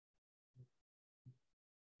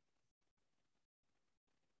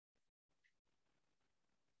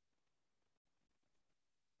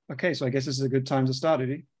Okay, so I guess this is a good time to start,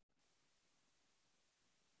 Udi.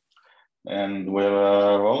 And we're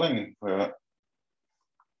rolling.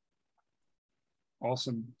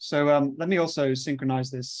 Awesome. So let me also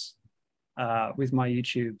synchronize this with my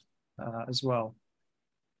YouTube as well.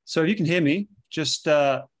 So if you can hear me, just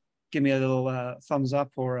give me a little thumbs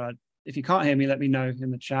up, or if you can't hear me, let me know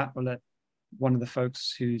in the chat, or let one of the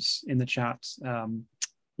folks who's in the chat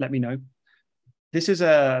let me know. This is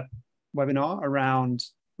a webinar around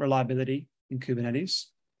reliability in Kubernetes.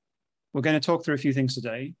 We're going to talk through a few things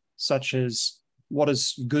today, such as what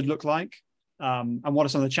does good look like, and what are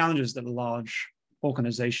some of the challenges that large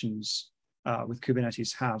organizations with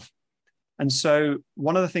Kubernetes have. And so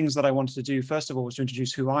one of the things that I wanted to do, first of all, was to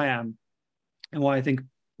introduce who I am and why I think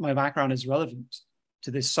my background is relevant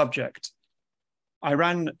to this subject. I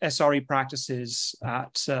ran SRE practices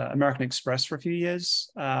at American Express for a few years,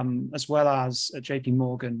 as well as at JP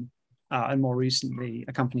Morgan, and more recently,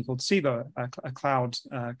 a company called Cibo, a cloud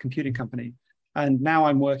computing company. And now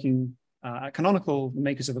I'm working at Canonical, the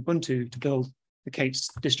makers of Ubuntu, to build the K8s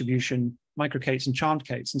distribution, micro K8s and charmed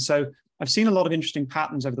K8s. And so I've seen a lot of interesting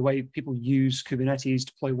patterns over the way people use Kubernetes,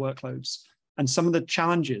 deploy workloads, and some of the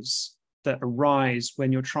challenges that arise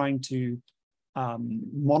when you're trying to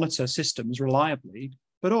monitor systems reliably,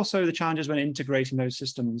 but also the challenges when integrating those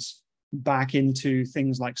systems back into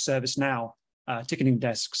things like ServiceNow, ticketing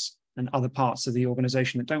desks, and other parts of the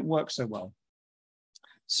organization that don't work so well.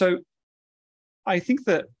 So I think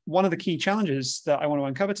that one of the key challenges that I want to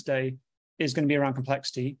uncover today is going to be around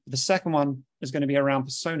complexity. The second one is going to be around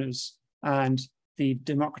personas and the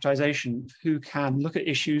democratization, who can look at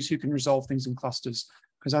issues, who can resolve things in clusters.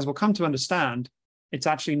 Because as we'll come to understand, it's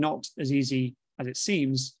actually not as easy as it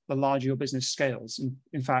seems the larger your business scales.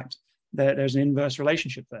 In fact, there's an inverse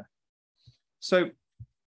relationship there. So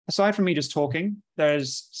aside from me just talking,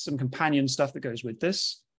 there's some companion stuff that goes with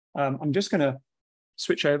this. I'm just going to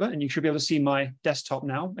switch over and you should be able to see my desktop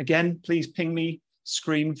now. Again, please ping me,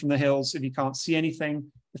 scream from the hills if you can't see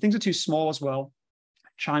anything. If things are too small as well,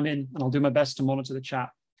 chime in and I'll do my best to monitor the chat.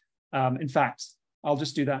 In fact, I'll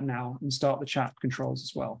just do that now and start the chat controls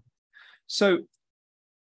as well. So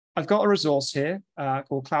I've got a resource here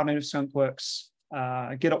called Cloud Native Skunkworks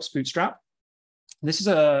GitOps Bootstrap. This is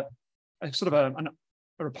a sort of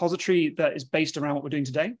a repository that is based around what we're doing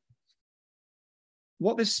today.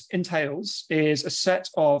 What this entails is a set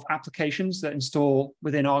of applications that install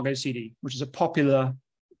within Argo CD, which is a popular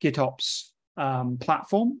GitOps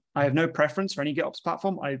platform. I have no preference for any GitOps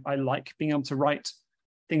platform. I like being able to write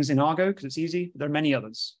things in Argo because it's easy. There are many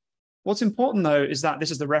others. What's important, though, is that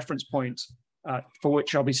this is the reference point for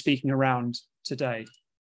which I'll be speaking around today.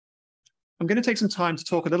 I'm going to take some time to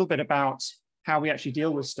talk a little bit about how we actually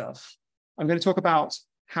deal with stuff. I'm going to talk about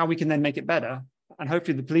how we can then make it better. And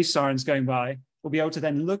hopefully the police sirens going by will be able to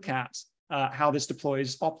then look at how this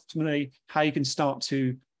deploys optimally, how you can start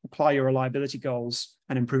to apply your reliability goals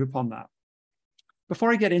and improve upon that.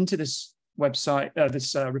 Before I get into this website,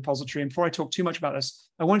 this repository, and before I talk too much about this,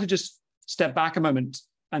 I wanted to just step back a moment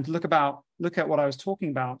and look at what I was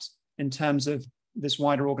talking about in terms of this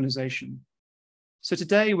wider organization. So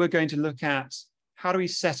today we're going to look at how do we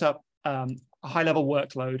set up a high-level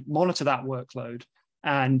workload, monitor that workload,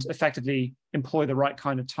 and effectively employ the right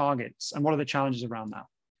kind of targets, and what are the challenges around that.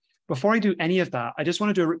 Before I do any of that, I just want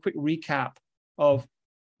to do a quick recap of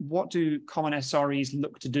what do common SREs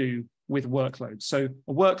look to do with workloads. So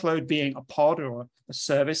a workload being a pod or a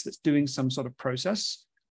service that's doing some sort of process,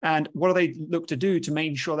 and what do they look to do to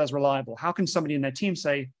make sure that's reliable? How can somebody in their team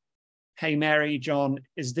say, hey, Mary, John,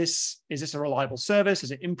 is this a reliable service? Is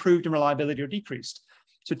it improved in reliability or decreased?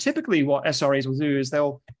 So typically what SREs will do is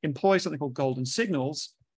they'll employ something called golden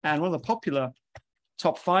signals. And one of the popular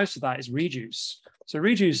top fives for that is reduce. So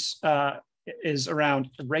reduce is around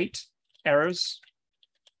rate, errors,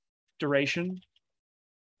 duration,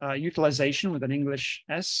 utilization with an English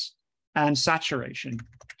S, and saturation.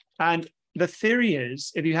 And the theory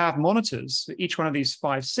is if you have monitors for each one of these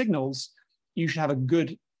 5 signals, you should have a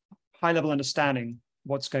good high-level understanding of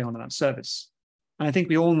what's going on in that service. And I think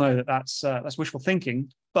we all know that that's wishful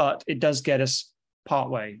thinking, but it does get us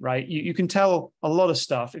part way, right? You can tell a lot of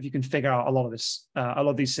stuff if you can figure out a lot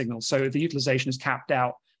of these signals. So if the utilization is capped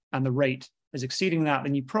out and the rate is exceeding that,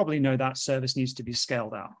 then you probably know that service needs to be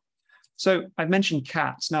scaled out. So I've mentioned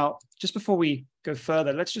cats. Now, just before we go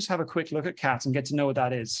further, let's just have a quick look at cats and get to know what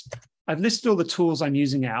that is. I've listed all the tools I'm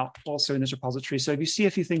using out also in this repository. So if you see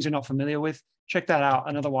a few things you're not familiar with, check that out.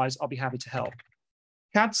 And otherwise, I'll be happy to help.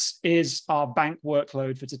 Cats is our bank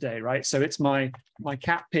workload for today, right? So it's my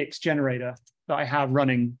cat picks generator that I have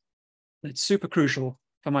running. It's super crucial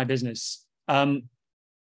for my business.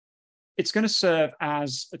 It it's going to serve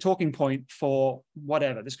as a talking point for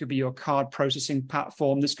whatever. This could be your card processing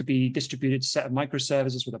platform. This could be distributed set of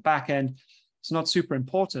microservices with a backend. It's not super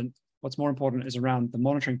important. What's more important is around the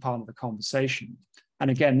monitoring part of the conversation.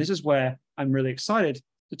 And again, this is where I'm really excited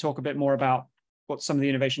to talk a bit more about what some of the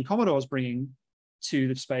innovation Komodor is bringing to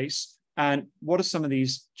the space and what are some of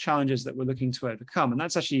these challenges that we're looking to overcome. And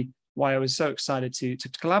that's actually why I was so excited to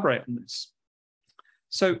collaborate on this.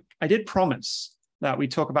 So I did promise that we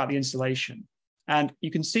talk about the installation. And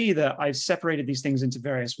you can see that I've separated these things into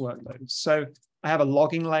various workloads. So I have a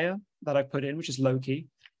logging layer that I put in, which is Loki.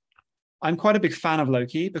 I'm quite a big fan of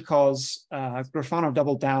Loki because Grafana have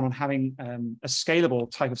doubled down on having a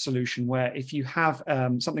scalable type of solution where if you have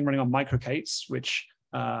something running on microcates, which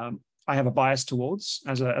I have a bias towards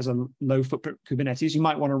as a low footprint Kubernetes, you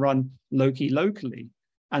might want to run Loki locally.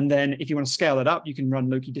 And then if you want to scale it up, you can run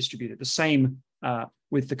Loki distributed. The same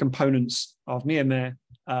with the components of Miamir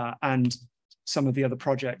and some of the other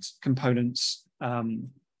project components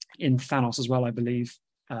in Thanos as well, I believe,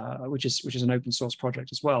 which is an open source project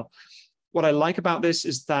as well. What I like about this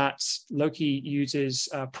is that Loki uses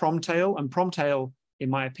Promtail, and Promtail, in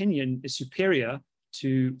my opinion, is superior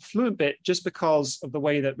to FluentBit just because of the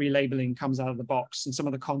way that relabeling comes out of the box and some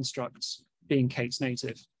of the constructs being Kate's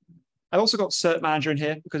native. I've also got Cert Manager in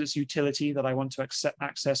here because it's utility that I want to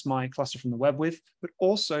access my cluster from the web with, but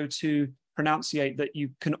also to pronunciate that you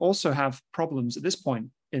can also have problems at this point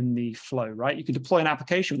in the flow, right? You can deploy an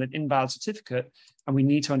application with an invalid certificate, and we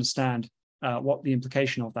need to understand what the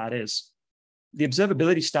implication of that is. The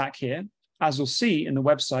observability stack here, as you'll see in the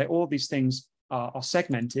website, all of these things are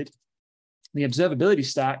segmented. The observability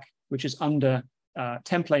stack, which is under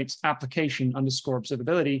templates application _,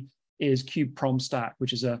 observability, is kubeprom stack,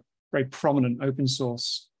 which is a very prominent open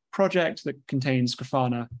source project that contains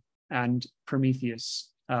Grafana and Prometheus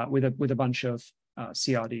with a bunch of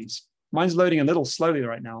CRDs. Mine's loading a little slowly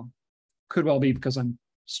right now. Could well be because I'm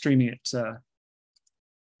streaming it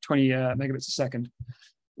 20 megabits a second.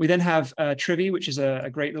 We then have Trivy, which is a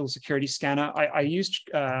great little security scanner. I used,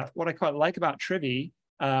 what I quite like about Trivy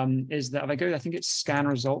is that if I go, I think it's scan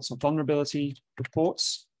results or vulnerability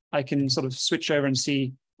reports, I can sort of switch over and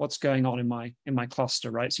see what's going on in my cluster,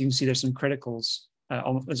 right? So you can see there's some criticals.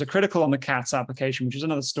 There's a critical on the CATS application, which is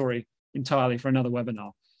another story entirely for another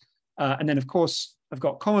webinar. And then, of course, I've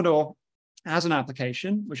got Komodor as an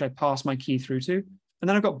application, which I pass my key through to. And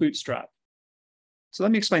then I've got Bootstrap. So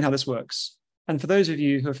let me explain how this works. And for those of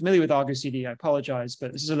you who are familiar with Argo CD, I apologize,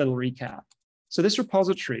 but this is a little recap. So this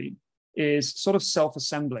repository is sort of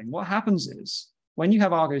self-assembling. What happens is when you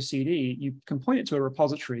have Argo CD, you can point it to a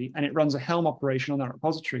repository and it runs a Helm operation on that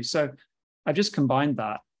repository. So I've just combined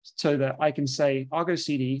that so that I can say, Argo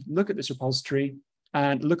CD, look at this repository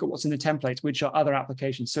and look at what's in the templates, which are other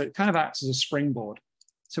applications. So it kind of acts as a springboard.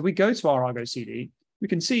 So we go to our Argo CD, we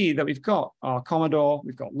can see that we've got our Komodor,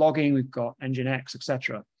 we've got logging, we've got Nginx,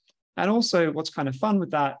 etc. And also what's kind of fun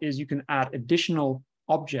with that is you can add additional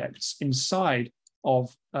objects inside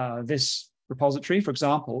of this repository. For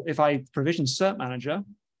example, if I provision Cert Manager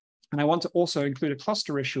and I want to also include a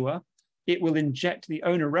cluster issuer, it will inject the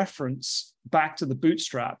owner reference back to the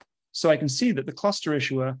Bootstrap. So I can see that the cluster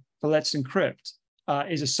issuer for Let's Encrypt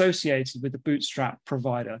is associated with the Bootstrap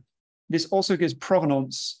provider. This also gives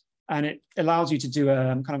provenance, and it allows you to do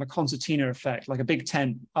a kind of a concertina effect, like a big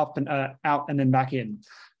tent up and out and then back in.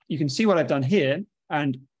 You can see what I've done here,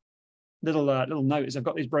 and little note is I've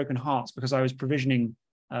got these broken hearts because I was provisioning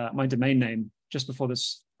my domain name just before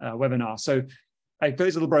this webinar. So I've got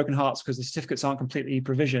these little broken hearts because the certificates aren't completely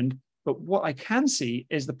provisioned. But what I can see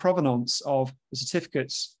is the provenance of the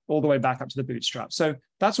certificates all the way back up to the Bootstrap. So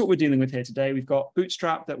that's what we're dealing with here today. We've got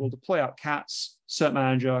Bootstrap that will deploy out CATS, Cert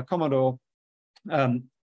Manager, Komodor,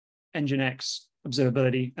 Nginx,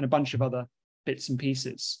 observability, and a bunch of other bits and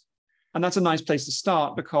pieces. And that's a nice place to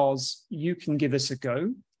start because you can give this a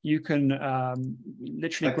go. You can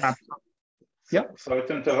literally grab. Yep. Sorry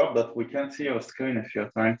to interrupt, but we can't see your screen if you're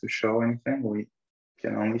trying to show anything. We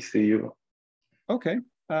can only see you. Okay.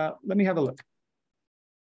 Let me have a look.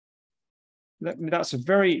 That's a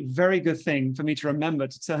very, very good thing for me to remember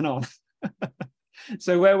to turn on.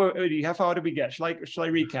 So how far did we get? Shall I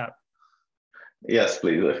recap? Yes,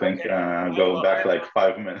 please. I think go back like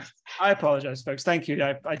 5 minutes. I apologize, folks. Thank you.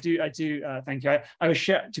 I do. Thank you. I was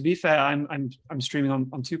to be fair, I'm streaming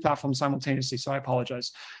on two platforms simultaneously, so I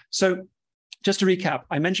apologize. So just to recap,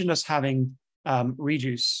 I mentioned us having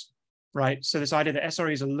reduce, right? So this idea that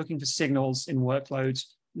SREs are looking for signals in workloads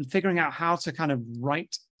and figuring out how to kind of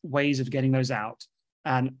write ways of getting those out.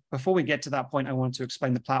 And before we get to that point, I want to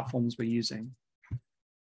explain the platforms we're using.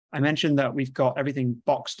 I mentioned that we've got everything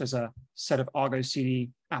boxed as a set of Argo CD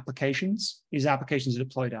applications. These applications are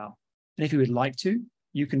deployed out. And if you would like to,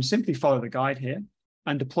 you can simply follow the guide here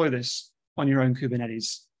and deploy this on your own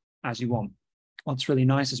Kubernetes as you want. What's really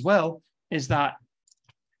nice as well is that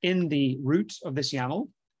in the root of this YAML,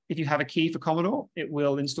 if you have a key for Komodor, it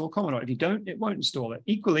will install Komodor. If you don't, it won't install it.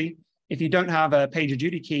 Equally, if you don't have a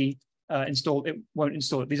PagerDuty key installed, it won't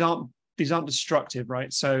install it. These aren't destructive,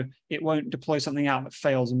 right? So it won't deploy something out that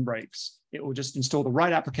fails and breaks. It will just install the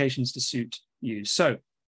right applications to suit you. So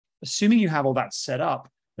assuming you have all that set up,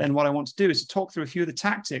 then what I want to do is to talk through a few of the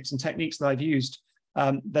tactics and techniques that I've used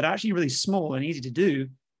that are actually really small and easy to do,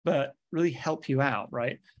 but really help you out,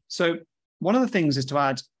 right? So one of the things is to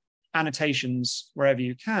add annotations wherever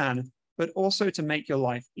you can, but also to make your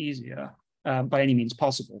life easier by any means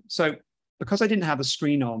possible. So because I didn't have the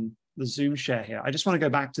screen on the Zoom share here, I just want to go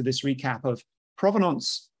back to this recap of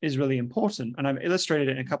provenance is really important. And I've illustrated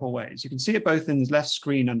it in a couple of ways. You can see it both in the left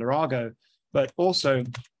screen under Argo, but also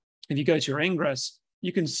if you go to your ingress,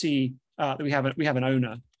 you can see that we have an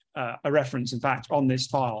owner, a reference, in fact, on this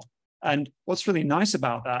file. And what's really nice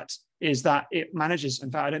about that is that it manages, in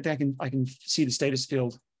fact, I don't think I can see the status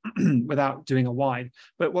field without doing a wide.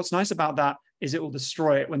 But what's nice about that is it will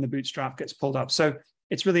destroy it when the bootstrap gets pulled up. So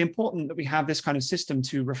it's really important that we have this kind of system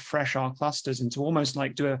to refresh our clusters and to almost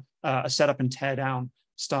like do a setup and tear down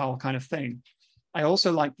style kind of thing. I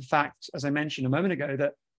also like the fact, as I mentioned a moment ago,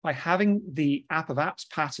 that by having the app of apps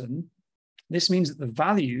pattern, this means that the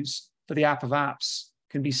values for the app of apps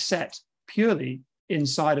can be set purely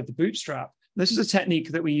inside of the bootstrap. This is a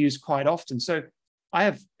technique that we use quite often. So I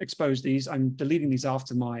have exposed these. I'm deleting these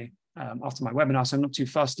after my webinar, so I'm not too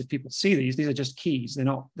fussed if people see these. These are just keys. They're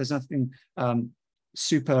not. There's nothing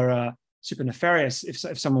super nefarious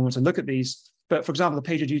if someone wants to look at these. But for example, the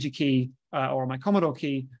PagerDuty key or my Komodor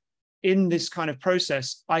key, in this kind of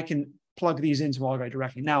process, I can plug these into Argo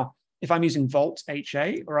directly. Now, if I'm using Vault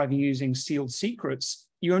HA or I'm using sealed secrets,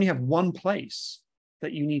 you only have one place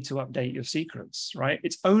that you need to update your secrets, right?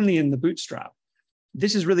 It's only in the bootstrap.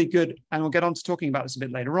 This is really good, and we'll get on to talking about this a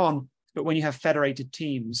bit later on, but when you have federated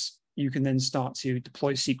teams, you can then start to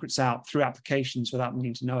deploy secrets out through applications without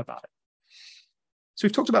needing to know about it. So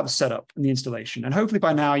we've talked about the setup and the installation, and hopefully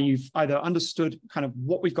by now you've either understood kind of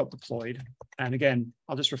what we've got deployed, and again,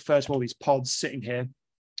 I'll just refer to all these pods sitting here,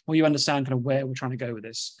 or you understand kind of where we're trying to go with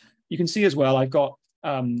this. You can see as well, I've got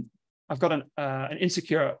an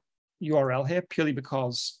insecure URL here purely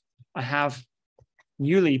because I have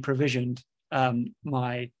newly provisioned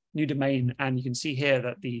my new domain, and you can see here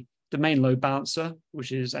that the domain load balancer,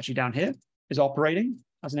 which is actually down here, is operating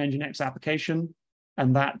as an Nginx application,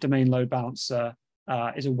 and that domain load balancer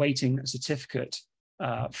is awaiting a certificate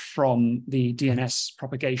from the DNS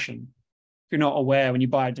propagation. If you're not aware, when you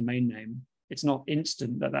buy a domain name, it's not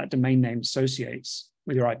instant that that domain name associates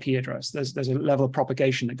with your IP address. There's a level of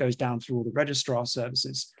propagation that goes down through all the registrar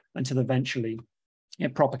services until eventually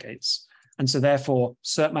it propagates. And so therefore,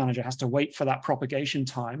 Cert Manager has to wait for that propagation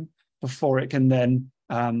time before it can then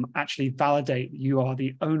actually validate you are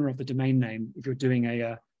the owner of the domain name if you're doing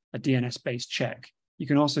a DNS-based check. You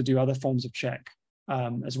can also do other forms of check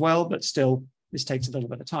as well, but still, this takes a little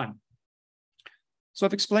bit of time. So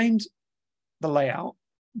I've explained the layout.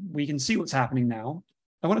 We can see what's happening now.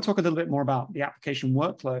 I want to talk a little bit more about the application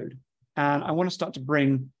workload, and I want to start to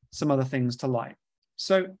bring some other things to light.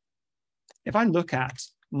 So if I look at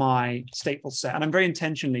my stateful set, and I'm very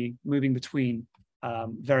intentionally moving between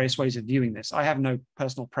various ways of viewing this. I have no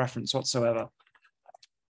personal preference whatsoever.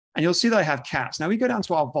 And you'll see that I have cats. Now we go down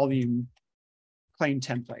to our volume claim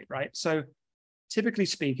template, right? So typically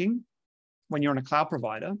speaking, when you're on a cloud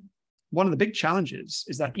provider, one of the big challenges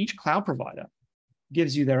is that each cloud provider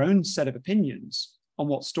gives you their own set of opinions on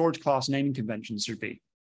what storage class naming conventions should be.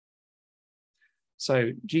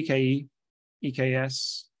 So GKE,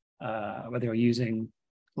 EKS, whether you're using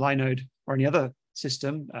Linode or any other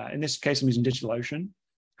system, in this case I'm using DigitalOcean,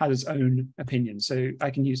 has its own opinion. So I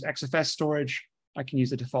can use XFS storage, I can use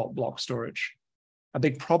the default block storage. A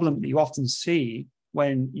big problem that you often see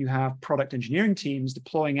when you have product engineering teams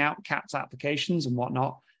deploying out CATS applications and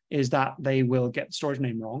whatnot is that they will get the storage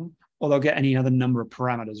name wrong, or they'll get any other number of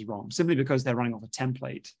parameters wrong, simply because they're running off a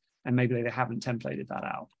template and maybe they haven't templated that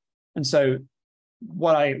out. And so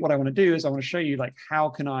what I want to do is I want to show you like how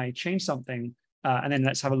can I change something, and then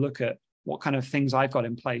let's have a look at what kind of things I've got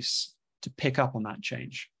in place to pick up on that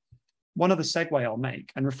change. One other segue I'll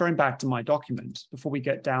make, and referring back to my document before we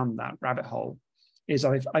get down that rabbit hole, is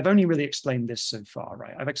I've only really explained this so far,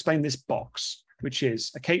 right? I've explained this box, which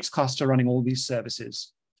is a K8s cluster running all these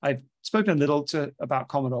services. I've spoken a little about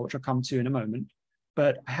Komodor, which I'll come to in a moment,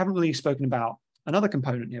 but I haven't really spoken about another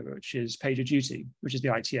component here, which is PagerDuty, which is the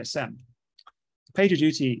ITSM.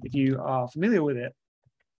 PagerDuty, if you are familiar with it,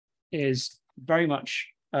 is very much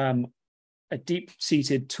a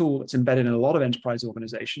deep-seated tool that's embedded in a lot of enterprise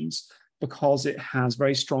organizations because it has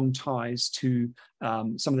very strong ties to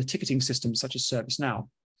some of the ticketing systems such as ServiceNow.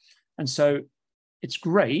 And so it's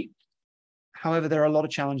great. However, there are a lot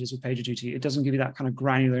of challenges with PagerDuty. It doesn't give you that kind of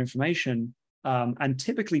granular information. And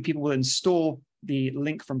typically people will install the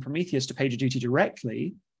link from Prometheus to PagerDuty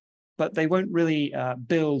directly, but they won't really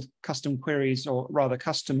build custom queries or rather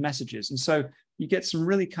custom messages. And so you get some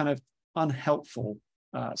really kind of unhelpful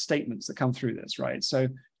statements that come through this, right? So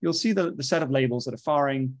you'll see the set of labels that are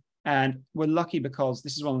firing, and we're lucky because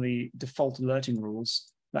this is one of the default alerting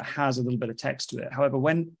rules that has a little bit of text to it. However,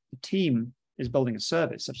 when the team is building a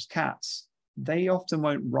service such as CATS, they often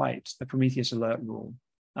won't write the Prometheus alert rule.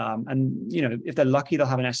 And if they're lucky, they'll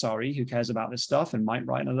have an SRE who cares about this stuff and might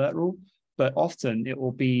write an alert rule, but often it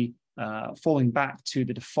will be falling back to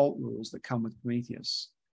the default rules that come with Prometheus.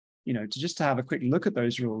 To have a quick look at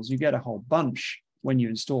those rules, you get a whole bunch when you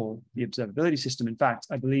install the observability system. In fact,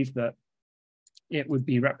 I believe that it would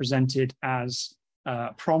be represented as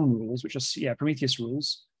PROM rules, which are Prometheus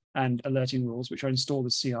rules, and alerting rules, which are installed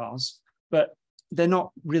as CRs, but they're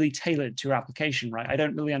not really tailored to your application, right? I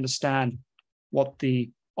don't really understand what the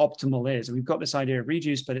optimal is. And we've got this idea of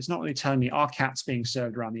reduce, but it's not really telling me, are cats being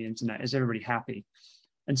served around the internet? Is everybody happy?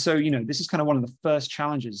 And so, this is kind of one of the first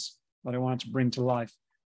challenges that I wanted to bring to life,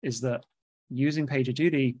 is that using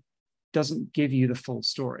PagerDuty doesn't give you the full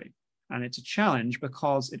story. And it's a challenge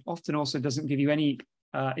because it often also doesn't give you any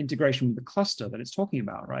integration with the cluster that it's talking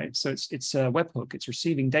about, right? So it's a webhook, it's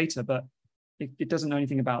receiving data, but it doesn't know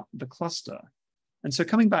anything about the cluster. And so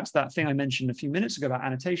coming back to that thing I mentioned a few minutes ago about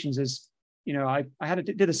annotations is, I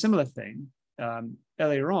did a similar thing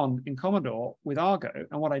earlier on in Komodor with Argo.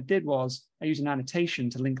 And what I did was I used an annotation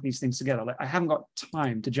to link these things together. Like, I haven't got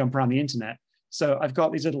time to jump around the internet. So I've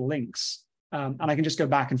got these little links and I can just go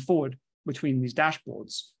back and forward between these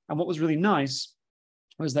dashboards. And what was really nice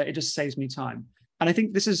was that it just saves me time. And I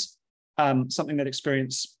think this is something that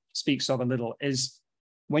experience speaks of a little, is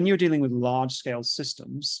when you're dealing with large scale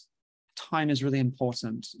systems, time is really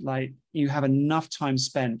important. Like, you have enough time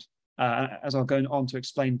spent, as I'll go on to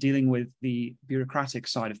explain, dealing with the bureaucratic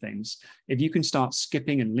side of things. If you can start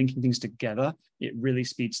skipping and linking things together, it really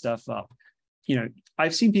speeds stuff up.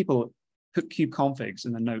 I've seen people put kubeconfigs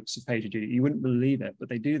in the notes of PagerDuty. You wouldn't believe it, but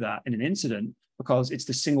they do that in an incident because it's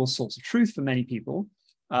the single source of truth for many people.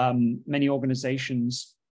 Many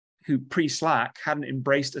organizations who pre-Slack hadn't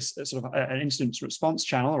embraced a sort of an incident response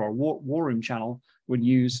channel or a war room channel would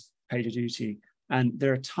use PagerDuty. And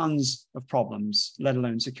there are tons of problems, let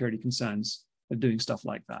alone security concerns, of doing stuff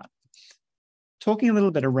like that. Talking a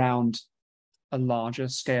little bit around a larger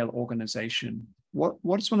scale organization,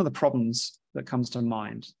 what is one of the problems that comes to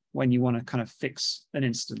mind when you want to kind of fix an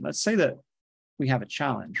incident? Let's say that we have a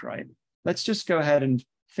challenge, right? Let's just go ahead and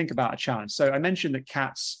think about a challenge. So I mentioned that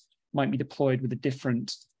cats might be deployed with a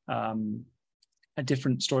different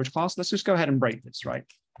storage class. Let's just go ahead and break this, right?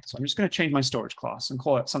 So I'm just going to change my storage class and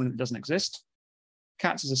call it something that doesn't exist.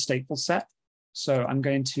 Cats is a stateful set. So I'm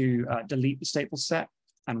going to delete the stateful set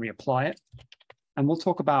and reapply it. And we'll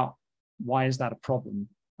talk about why is that a problem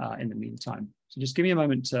in the meantime. So just give me a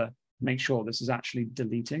moment to make sure this is actually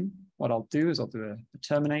deleting. What I'll do is I'll do a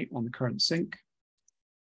terminate on the current sync.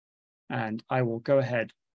 And I will go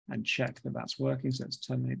ahead and check that that's working. So let's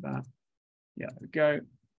terminate that. Yeah, there we go.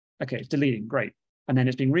 Okay, it's deleting, great. And then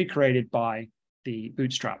it's being recreated by the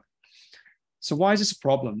bootstrap. So why is this a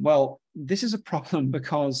problem? Well, this is a problem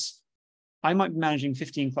because I might be managing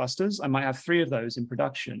 15 clusters. I might have 3 of those in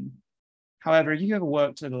production. However, if you ever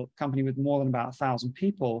worked at a company with more than about 1,000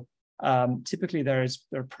 people, typically there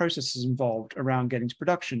are processes involved around getting to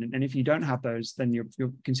production. And if you don't have those, then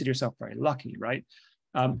you'll consider yourself very lucky, right?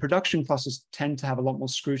 Production clusters tend to have a lot more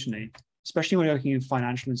scrutiny, especially when you're working in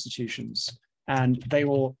financial institutions. And they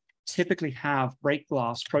will typically have break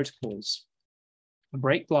glass protocols. A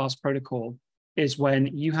break glass protocol is when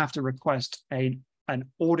you have to request an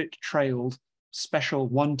audit-trailed special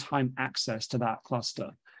one-time access to that cluster.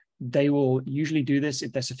 They will usually do this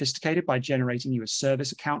if they're sophisticated by generating you a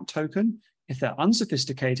service account token. If they're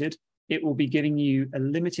unsophisticated, it will be giving you a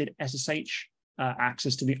limited SSH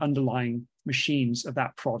access to the underlying machines of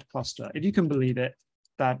that prod cluster. If you can believe it,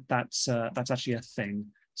 that's actually a thing.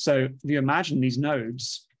 So if you imagine these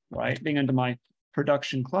nodes, right, being under my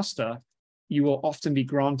production cluster, you will often be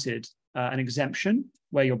granted an exemption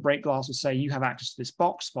where your break glass will say you have access to this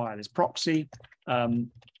box via this proxy, and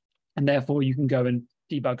therefore you can go and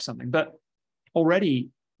debug something. But already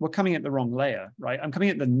we're coming at the wrong layer, right? I'm coming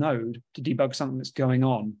at the node to debug something that's going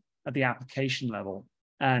on at the application level.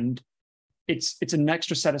 And it's an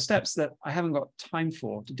extra set of steps that I haven't got time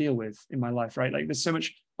for to deal with in my life, right? Like there's so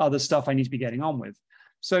much other stuff I need to be getting on with.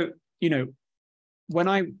 So, when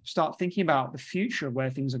I start thinking about the future of where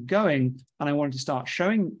things are going, and I wanted to start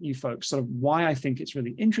showing you folks sort of why I think it's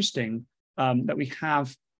really interesting that we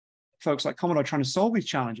have folks like Komodor trying to solve these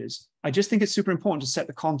challenges, I just think it's super important to set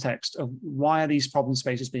the context of why are these problem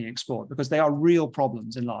spaces being explored, because they are real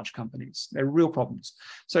problems in large companies. They're real problems.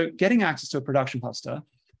 So getting access to a production cluster,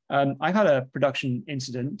 I've had a production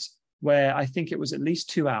incident where I think it was at least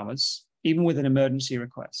 2 hours, even with an emergency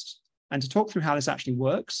request. And to talk through how this actually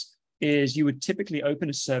works is you would typically open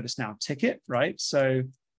a ServiceNow ticket, right? So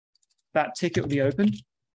that ticket would be opened.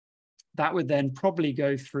 That would then probably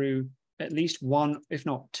go through at least one, if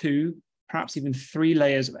not two, perhaps even 3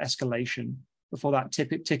 layers of escalation before that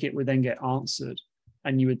ticket would then get answered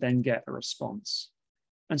and you would then get a response.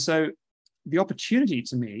 And so the opportunity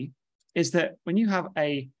to me is that when you have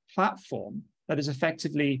a platform that is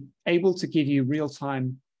effectively able to give you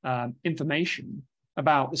real-time information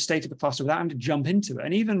about the state of the cluster without having to jump into it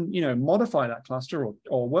and even modify that cluster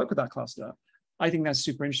or work with that cluster, I think that's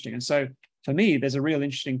super interesting. And so for me, there's a real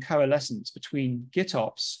interesting coalescence between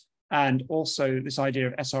GitOps and also this idea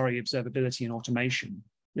of SRE observability and automation,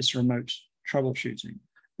 this remote troubleshooting.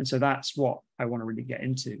 And so that's what I want to really get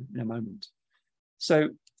into in a moment. So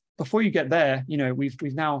before you get there,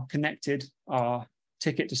 we've now connected our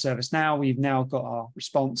ticket to ServiceNow. We've now got our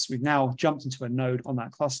response. We've now jumped into a node on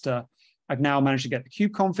that cluster. I've now managed to get the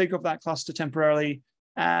kube config of that cluster temporarily.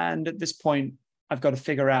 And at this point, I've got to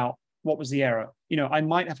figure out what was the error. I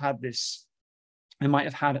might have had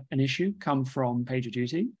an issue come from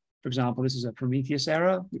PagerDuty. For example, this is a Prometheus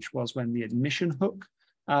error, which was when the admission hook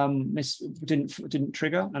didn't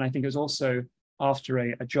trigger. And I think it was also after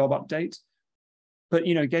a job update. But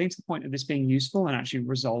getting to the point of this being useful and actually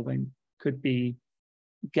resolving could be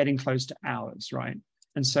getting close to hours, right?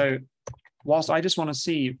 And so whilst I just want to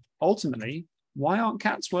see ultimately, why aren't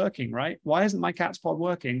cats working, right? Why isn't my cat's pod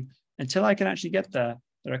working? Until I can actually get there,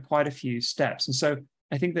 there are quite a few steps. And so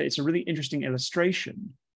I think that it's a really interesting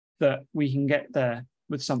illustration that we can get there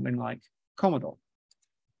with something like Komodor.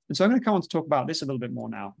 And so I'm going to come on to talk about this a little bit more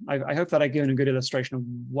now. I hope that I've given a good illustration of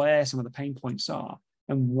where some of the pain points are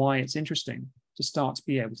and why it's interesting to start to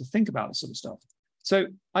be able to think about this sort of stuff. So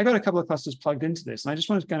I got a couple of clusters plugged into this, and I just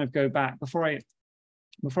wanted to kind of go back before I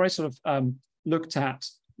sort of looked at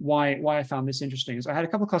why I found this interesting. Is I had a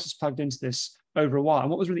couple of clusters plugged into this over a while, and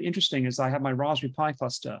what was really interesting is I had my Raspberry Pi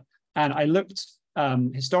cluster, and I looked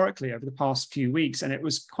historically over the past few weeks, and it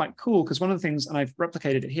was quite cool because one of the things, and I've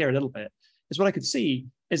replicated it here a little bit, is what I could see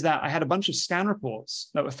is that I had a bunch of scan reports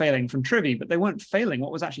that were failing from Trivy, but they weren't failing.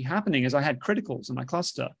 What was actually happening is I had criticals in my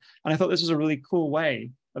cluster. And I thought this was a really cool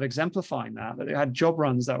way of exemplifying that they had job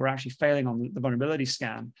runs that were actually failing on the vulnerability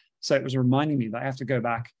scan. So it was reminding me that I have to go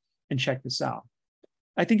back and check this out.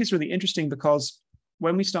 I think it's really interesting because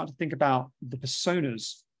when we start to think about the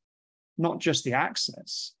personas, not just the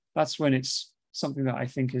access, that's when it's something that I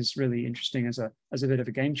think is really interesting as a bit of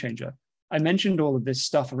a game changer. I mentioned all of this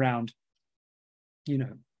stuff around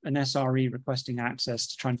an SRE requesting access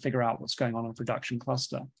to try and figure out what's going on in a production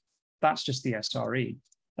cluster. That's just the SRE.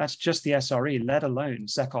 That's just the SRE, let alone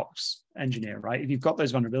SecOps engineer, right? If you've got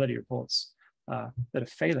those vulnerability reports that are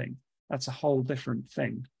failing, that's a whole different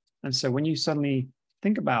thing. And so when you suddenly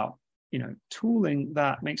think about, tooling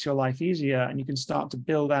that makes your life easier and you can start to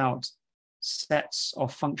build out sets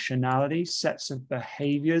of functionality, sets of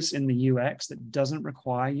behaviors in the UX that doesn't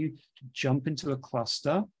require you to jump into a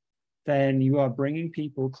cluster, then you are bringing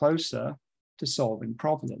people closer to solving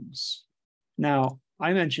problems. Now,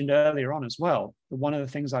 I mentioned earlier on as well that one of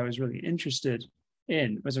the things I was really interested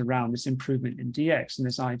in was around this improvement in DX and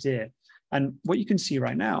this idea. And what you can see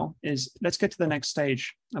right now is, let's get to the next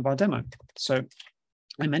stage of our demo. So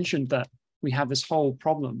I mentioned that we have this whole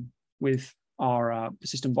problem with our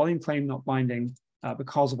persistent volume claim not binding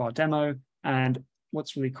because of our demo. And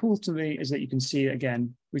what's really cool to me is that you can see,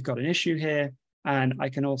 again, we've got an issue here. And I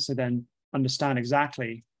can also then understand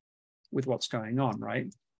exactly with what's going on,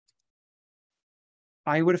 right?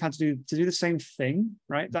 I would have had to do the same thing,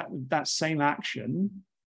 right? That same action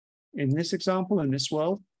in this example, in this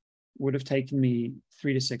world, would have taken me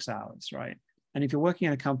 3 to 6 hours, right? And if you're working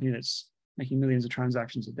in a company that's making millions of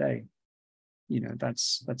transactions a day,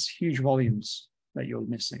 that's huge volumes that you're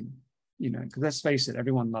missing, because let's face it,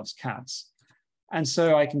 everyone loves cats. And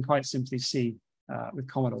so I can quite simply see with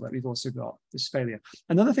Komodor that we've also got this failure.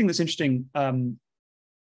 Another thing that's interesting,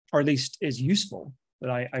 or at least is useful, that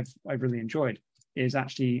I've really enjoyed, is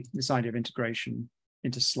actually this idea of integration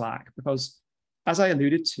into Slack. Because as I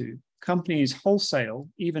alluded to, companies wholesale,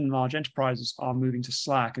 even large enterprises, are moving to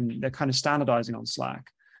Slack, and they're kind of standardizing on Slack.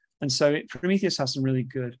 And so Prometheus has some really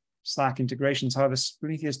good Slack integrations. However,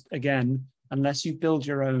 Prometheus, again, unless you build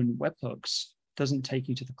your own webhooks, doesn't take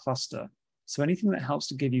you to the cluster. So anything that helps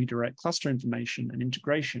to give you direct cluster information and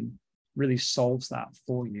integration really solves that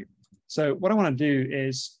for you. So what I want to do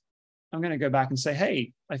is I'm going to go back and say,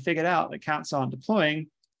 hey, I figured out that cats aren't deploying.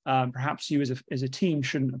 Perhaps you as a team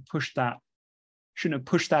shouldn't have pushed that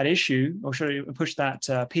issue, or should have pushed that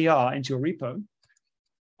PR into a repo.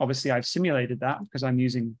 Obviously, I've simulated that because I'm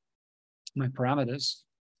using my parameters.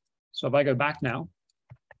 So if I go back now,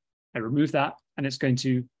 I remove that, and it's going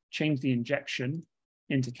to change the injection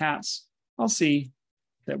into cats. I'll see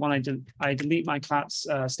that when I delete my cats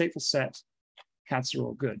stateful set, cats are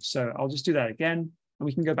all good. So I'll just do that again, and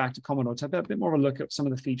we can go back to Komodor to have a bit more of a look at some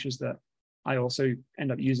of the features that I also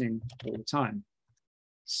end up using all the time.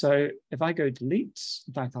 So if I go delete,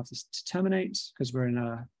 in fact, I'll have to terminate because we're in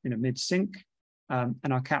a mid-sync, and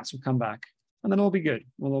our cats will come back, and then it'll be good.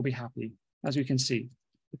 We'll all be happy. As we can see,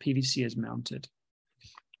 the PVC is mounted.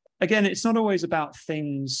 Again, it's not always about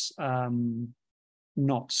things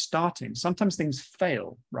not starting. Sometimes things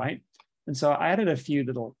fail, right? And so I added a few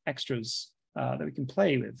little extras that we can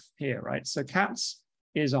play with here, right? So cats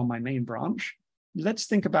is on my main branch. Let's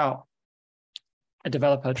think about a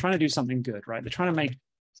developer trying to do something good, right? They're trying to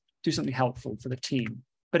do something helpful for the team,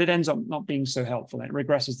 but it ends up not being so helpful, and it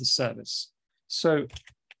regresses the service. So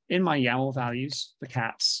in my YAML values for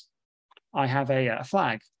cats, I have a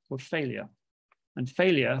flag called failure, and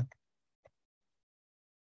failure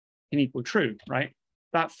can equal true, right?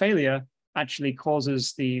 That failure actually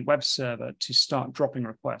causes the web server to start dropping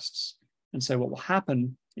requests. And so what will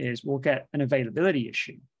happen is we'll get an availability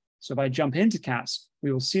issue. So if I jump into cats,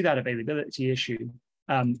 we will see that availability issue,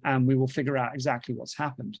 and we will figure out exactly what's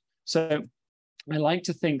happened. So I like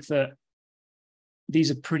to think that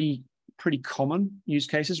these are pretty common use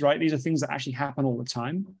cases, right? These are things that actually happen all the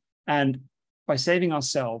time. And by saving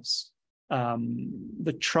ourselves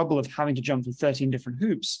the trouble of having to jump through 13 different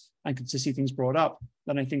hoops and to see things brought up,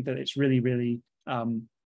 then I think that it's really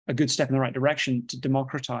a good step in the right direction to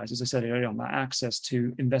democratize, as I said earlier on, that access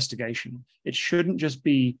to investigation. It shouldn't just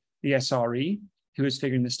be the SRE who is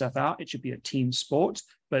figuring this stuff out. It should be a team sport,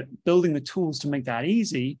 but building the tools to make that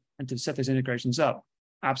easy and to set those integrations up,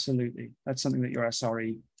 absolutely. That's something that your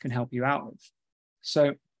SRE can help you out with.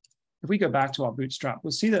 So if we go back to our Bootstrap,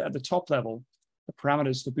 we'll see that at the top level, the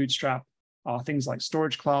parameters for Bootstrap are things like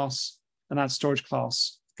storage class, and that storage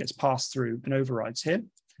class gets passed through and overrides here.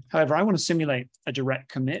 However, I want to simulate a direct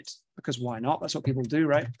commit, because why not? That's what people do,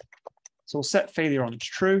 right? So we'll set failure on as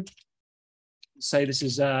true. Say this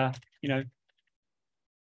is, this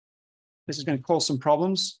is going to cause some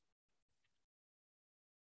problems.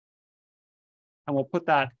 And we'll put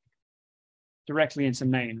that directly into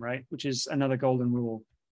main, right? Which is another golden rule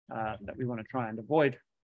that we want to try and avoid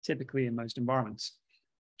typically in most environments.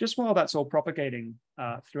 Just while that's all propagating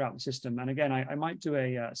throughout the system, and again, I might do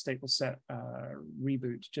a stateful set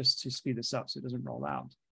reboot just to speed this up so it doesn't roll out.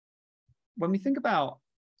 When we think about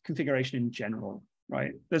configuration in general,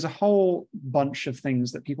 right, there's a whole bunch of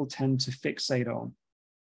things that people tend to fixate on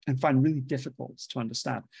and find really difficult to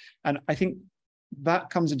understand. And I think that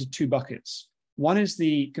comes into two buckets. One is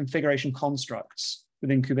the configuration constructs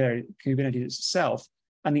within Kubernetes itself,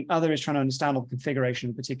 and the other is trying to understand the configuration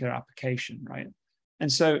of a particular application, right?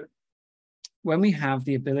 And so when we have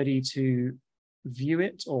the ability to view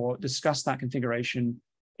it or discuss that configuration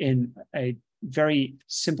in a very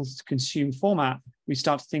simple to consume format, we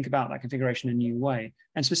start to think about that configuration in a new way.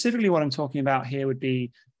 And specifically what I'm talking about here would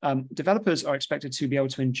be developers are expected to be able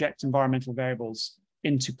to inject environmental variables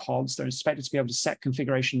into pods. They're expected to be able to set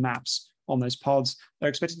configuration maps on those pods. They're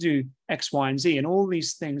expected to do X, Y, and Z, and all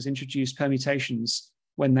these things introduce permutations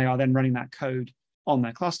when they are then running that code on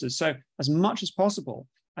their clusters. So as much as possible,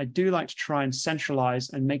 I do like to try and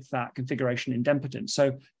centralize and make that configuration idempotent.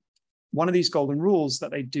 So one of these golden rules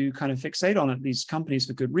that they do kind of fixate on at these companies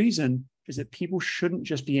for good reason is that people shouldn't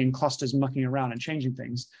just be in clusters mucking around and changing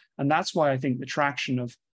things. And that's why I think the traction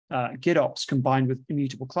of GitOps combined with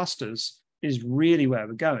immutable clusters is really where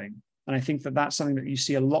we're going. And I think that that's something that you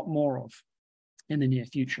see a lot more of in the near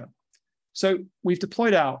future. So we've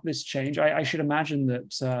deployed out this change. I should imagine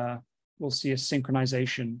that we'll see a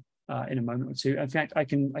synchronization in a moment or two. In fact, I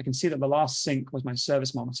can see that the last sync was my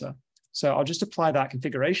service monitor. So I'll just apply that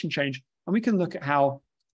configuration change, and we can look at how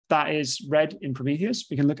that is read in Prometheus.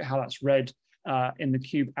 We can look at how that's read in the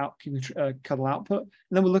kubectl output, and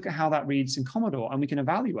then we'll look at how that reads in Komodor, and we can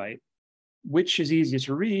evaluate which is easier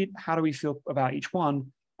to read, how do we feel about each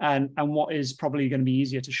one, and what is probably going to be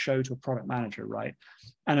easier to show to a product manager, right?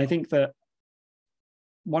 And I think that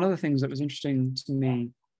one of the things that was interesting to me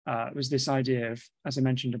was this idea of, as I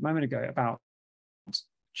mentioned a moment ago, about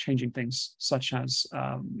changing things such as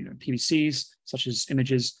PVCs, such as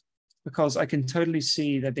images, because I can totally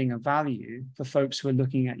see there being a value for folks who are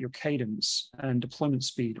looking at your cadence and deployment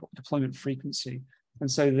speed or deployment frequency. And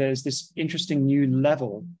so there's this interesting new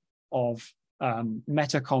level of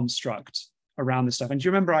meta construct around this stuff. And do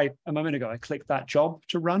you remember a moment ago, I clicked that job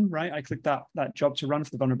to run, right? I clicked that job to run for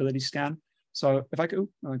the vulnerability scan. So if I go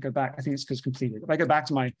back, I think it's because completed. If I go back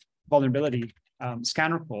to my vulnerability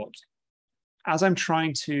scan report, as I'm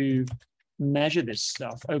trying to measure this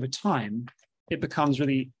stuff over time, it becomes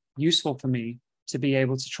really useful for me to be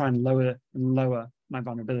able to try and lower my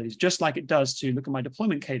vulnerabilities, just like it does to look at my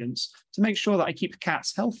deployment cadence to make sure that I keep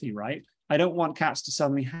cats healthy, right? I don't want cats to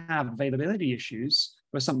suddenly have availability issues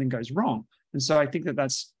where something goes wrong. And so I think that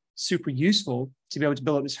that's super useful to be able to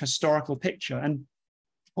build up this historical picture. And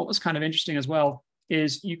what was kind of interesting as well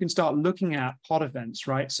is you can start looking at pod events,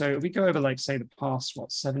 right? So if we go over, like, say, the past,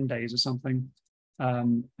 7 days or something,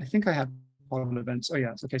 I think I have pod events. Oh,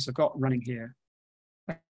 yeah, okay, so I've got running here.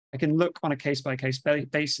 I can look on a case-by-case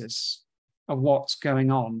basis of what's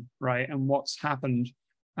going on, right, and what's happened.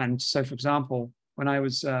 And so, for example, when I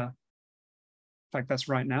was, in fact, that's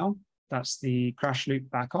right now, that's the crash loop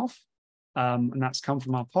back off, and that's come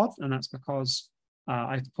from our pod, and that's because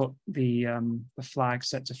I've put the flag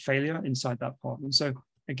set to failure inside that pod. And so,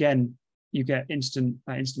 again, you get instant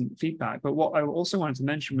feedback. But what I also wanted to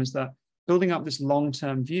mention was that building up this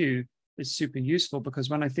long-term view is super useful, because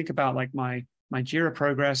when I think about, like, my Jira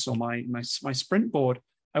progress or my sprint board,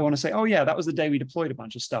 I want to say, oh yeah, that was the day we deployed a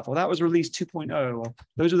bunch of stuff, or that was release 2.0, or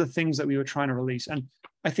those are the things that we were trying to release. And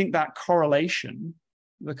I think that correlation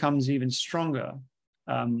becomes even stronger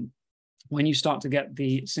when you start to get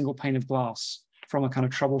the single pane of glass from a kind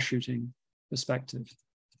of troubleshooting perspective.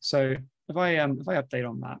 So if I update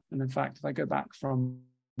on that, and in fact, if I go back from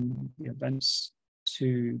the events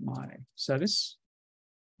to my service,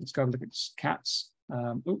 let's go look at cats.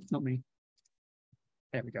 Oh, not me.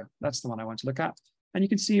 There we go. That's the one I want to look at. And you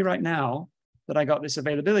can see right now that I got this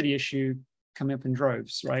availability issue coming up in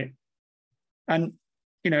droves, right? And,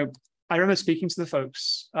 I remember speaking to the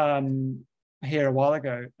folks here a while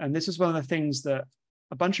ago, and this is one of the things that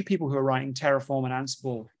a bunch of people who are writing Terraform and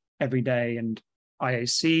Ansible every day and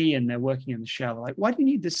IAC, and they're working in the shell, are like, why do you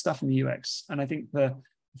need this stuff in the UX? And I think the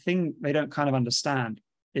thing they don't kind of understand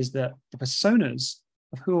is that the personas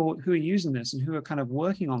of who are using this and who are kind of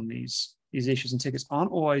working on these issues and tickets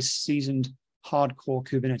aren't always seasoned, hardcore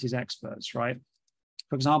Kubernetes experts, right?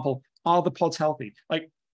 For example, are the pods healthy?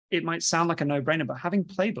 Like, it might sound like a no-brainer, but having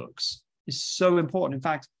playbooks is so important. In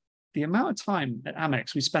fact, the amount of time at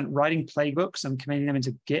Amex we spent writing playbooks and committing them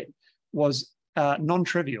into Git was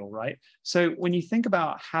non-trivial, right? So when you think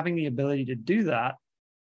about having the ability to do that,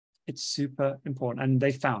 it's super important. And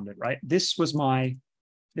they found it, right? This was my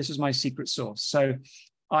secret sauce. So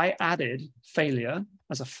I added failure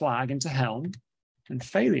as a flag into Helm, and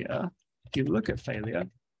failure, if you look at failure,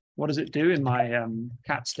 what does it do in my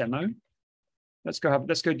cats demo? Let's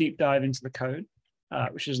go deep dive into the code,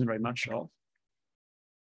 which isn't very much of.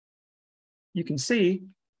 You can see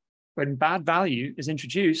when bad value is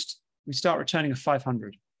introduced, we start returning a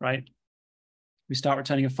 500, right? We start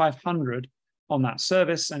returning a 500 on that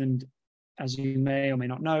service. And as you may or may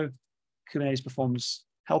not know, Kubernetes performs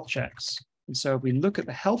health checks. And so if we look at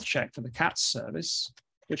the health check for the cats service,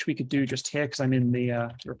 which we could do just here because I'm in the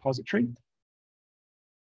repository,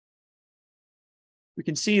 we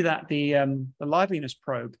can see that the liveliness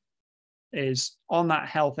probe is on that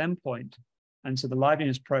health endpoint. And so the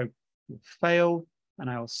liveliness probe will fail, and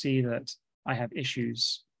I will see that I have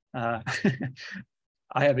issues. I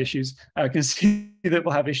have issues. I can see that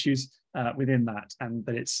we'll have issues within that, and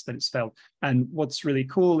that it's failed. And what's really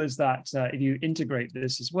cool is that if you integrate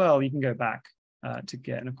this as well, you can go back to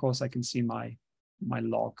Git, and of course I can see my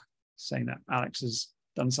log saying that Alex has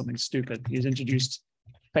done something stupid. He's introduced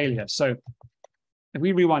failure. So if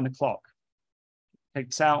we rewind the clock, take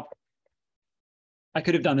this out. I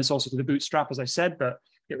could have done this also to the bootstrap, as I said, but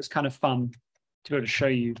it was kind of fun to be able to show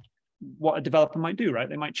you what a developer might do, right?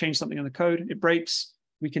 They might change something in the code, it breaks.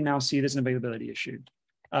 We can now see there's an availability issue.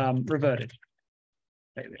 Reverted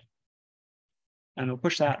failure. And we'll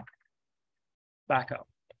push that back up.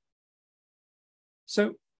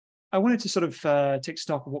 So I wanted to sort of take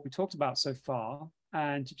stock of what we talked about so far,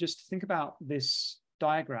 and to just think about this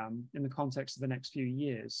diagram in the context of the next few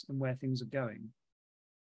years and where things are going.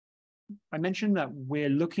 I mentioned that we're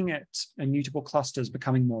looking at immutable clusters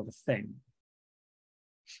becoming more of a thing.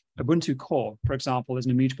 Ubuntu core, for example, is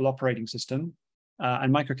an immutable operating system,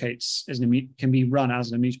 and microK8s can be run as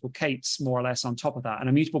an immutable K8s more or less on top of that. And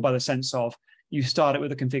immutable by the sense of you start it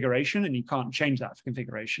with a configuration and you can't change that for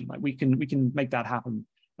configuration. Like we can make that happen,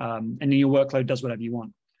 and then your workload does whatever you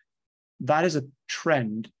want. That is a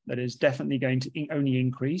trend that is definitely going to only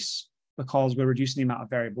increase because we're reducing the amount of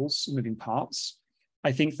variables, moving parts.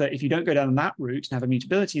 I think that if you don't go down that route and have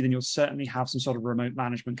immutability, then you'll certainly have some sort of remote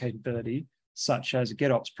management capability, such as a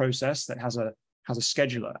GitOps process that has a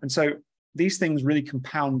scheduler. And so these things really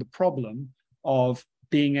compound the problem of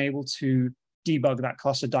being able to debug that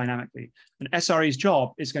cluster dynamically. And SRE's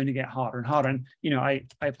job is going to get harder and harder. And I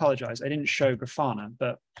apologize, I didn't show Grafana,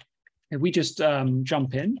 but if we just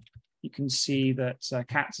jump in, you can see that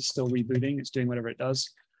CATS is still rebooting. It's doing whatever it does.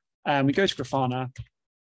 And we go to Grafana,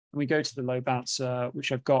 and we go to the load balancer,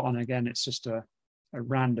 which I've got on. Again, it's just a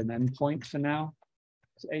random endpoint for now.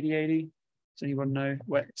 It's 8080. Does anyone know?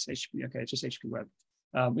 Where it's HTTP? Okay, it's just HTTP web.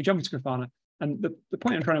 We jump into Grafana, and the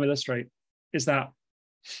point I'm trying to illustrate is that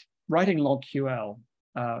writing logql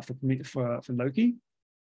for Loki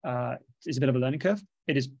is a bit of a learning curve.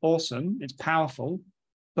 It is awesome. It's powerful,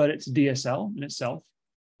 but it's DSL in itself.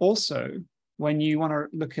 Also, when you want to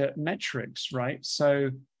look at metrics, right? So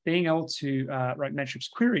being able to write metrics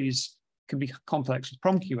queries can be complex with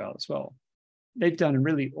PromQL as well. They've done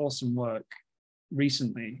really awesome work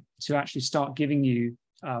recently to actually start giving you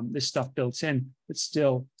this stuff built in, but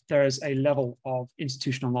still there is a level of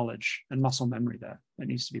institutional knowledge and muscle memory there that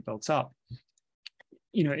needs to be built up.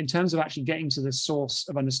 In terms of actually getting to the source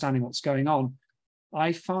of understanding what's going on,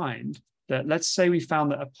 I find that, let's say we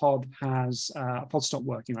found that a pod has a pod stopped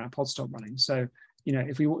working, right? A pod stopped running. So,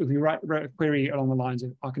 if we wrote a query along the lines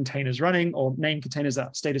of our containers running or name containers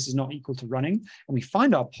that status is not equal to running, and we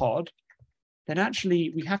find our pod, then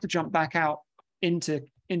actually we have to jump back out into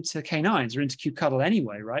K9s or into kubectl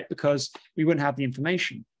anyway, right? Because we wouldn't have the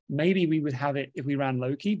information. Maybe we would have it if we ran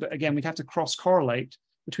Loki, but again, we'd have to cross-correlate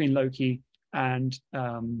between Loki and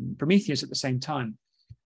Prometheus at the same time.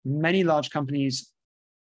 Many large companies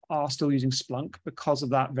are still using Splunk because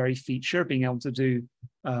of that very feature, being able to do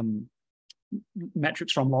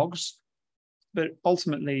metrics from logs. But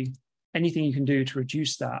ultimately, anything you can do to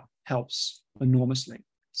reduce that helps enormously.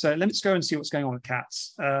 So let's go and see what's going on with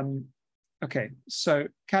CATS. Okay, so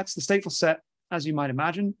CATS, the stateful set, as you might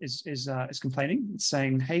imagine, is complaining. It's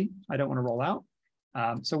saying, hey, I don't want to roll out.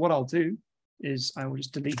 So what I'll do is I will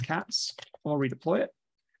just delete CATS or redeploy it.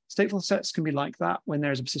 Stateful sets can be like that when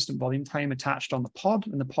there's a persistent volume claim attached on the pod,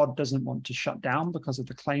 and the pod doesn't want to shut down because of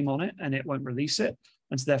the claim on it, and it won't release it.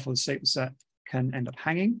 And so therefore the stateful set can end up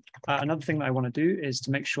hanging. Another thing that I want to do is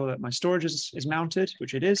to make sure that my storage is mounted,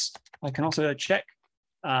 which it is. I can also check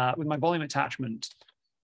with my volume attachment.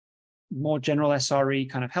 More general SRE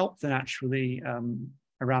kind of help than actually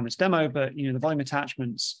around this demo, but the volume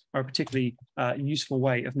attachments are a particularly useful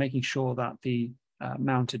way of making sure that the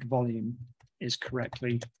mounted volume is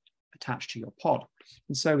correctly attached to your pod.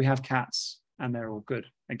 And so we have CATS, and they're all good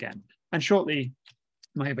again. And shortly,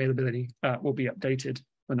 my availability will be updated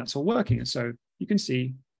when that's all working. And so you can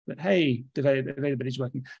see that, hey, the availability is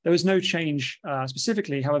working. There was no change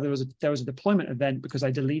specifically. However, there was a deployment event because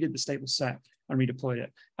I deleted the stateful set and redeployed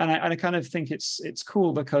it. And I kind of think it's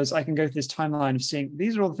cool because I can go through this timeline of seeing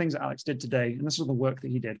these are all the things that Alex did today, and this is all the work that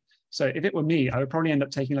he did. So if it were me, I would probably end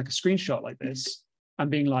up taking like a screenshot like this and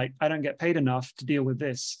being like, I don't get paid enough to deal with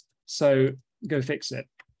this, so go fix it.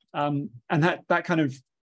 And that kind of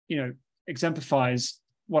exemplifies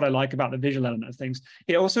what I like about the visual element of things.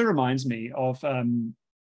 It also reminds me of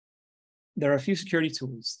there are a few security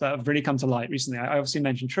tools that have really come to light recently. I obviously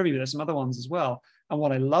mentioned Trivy, but there's some other ones as well. And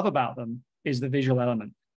what I love about them is the visual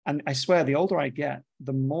element. And I swear, the older I get,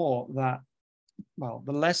 the more that,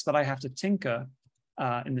 the less that I have to tinker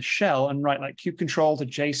in the shell and write like kube control to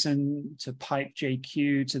JSON to pipe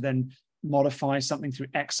JQ to then modify something through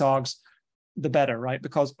xargs, the better, right?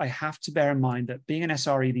 Because I have to bear in mind that being an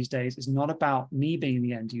SRE these days is not about me being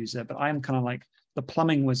the end user, but I am kind of like the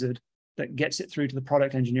plumbing wizard that gets it through to the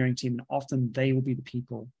product engineering team, and often they will be the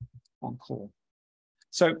people on call.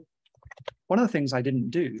 So one of the things I didn't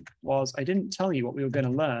do was I didn't tell you what we were going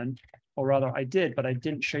to learn, or rather I did, but I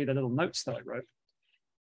didn't show you the little notes that I wrote.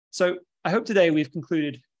 So I hope today we've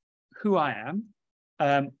concluded who I am.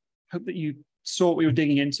 Hope that you saw what we were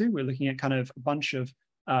digging into. We're looking at kind of a bunch of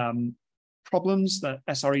problems that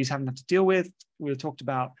SREs haven't had to deal with. We talked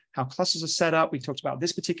about how clusters are set up. We talked about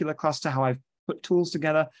this particular cluster, how I've put tools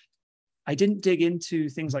together. I didn't dig into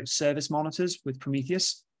things like service monitors with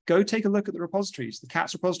Prometheus. Go take a look at the repositories. The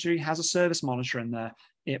CATS repository has a service monitor in there.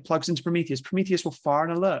 It plugs into Prometheus. Prometheus will fire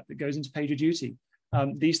an alert that goes into PagerDuty.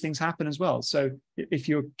 these things happen as well. So if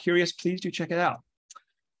you're curious, please do check it out.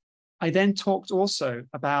 I then talked also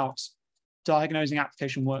about diagnosing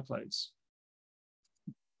application workloads.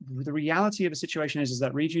 The reality of a situation is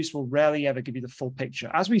that reduce will rarely ever give you the full picture.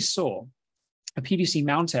 As we saw, a PVC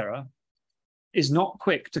mount error is not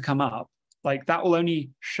quick to come up. Like that will only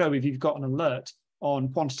show if you've got an alert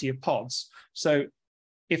on quantity of pods. So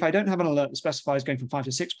if I don't have an alert that specifies going from 5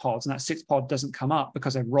 to 6 pods, and that 6th pod doesn't come up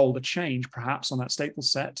because I've rolled a change perhaps on that stateful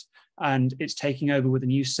set, and it's taking over with a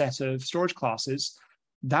new set of storage classes,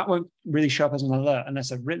 that won't really show up as an alert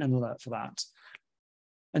unless I've written an alert for that.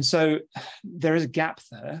 And so there is a gap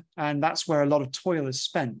there, and that's where a lot of toil is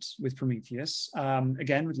spent with Prometheus.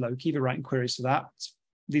 Again, with Loki, we're writing queries for that.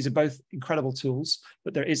 These are both incredible tools,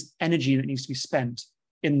 but there is energy that needs to be spent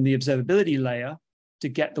in the observability layer to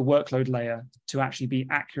get the workload layer to actually be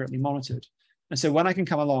accurately monitored. And so when I can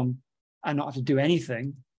come along and not have to do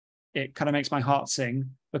anything, it kind of makes my heart sing,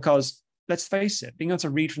 because let's face it, being able to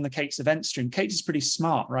read from the K8s event stream, K8s is pretty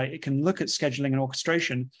smart, right? It can look at scheduling and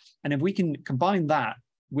orchestration. And if we can combine that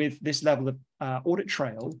with this level of audit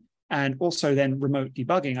trail and also then remote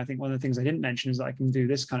debugging, I think one of the things I didn't mention is that I can do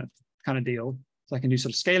this kind of deal. So I can do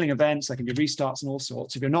sort of scaling events, I can do restarts and all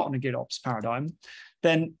sorts. If you're not in a GitOps paradigm,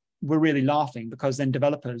 then we're really laughing, because then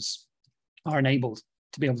developers are enabled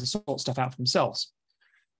to be able to sort stuff out for themselves.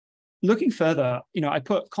 Looking further, I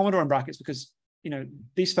put Komodor in brackets because,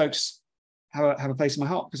 these folks have a place in my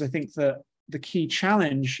heart, because I think that the key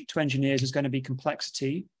challenge to engineers is going to be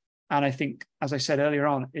complexity. And I think, as I said earlier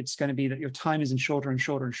on, it's going to be that your time is in shorter and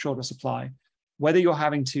shorter and shorter supply. Whether you're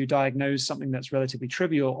having to diagnose something that's relatively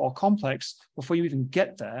trivial or complex before you even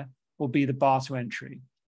get there will be the bar to entry.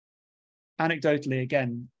 Anecdotally,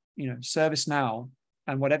 again, ServiceNow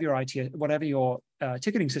and whatever your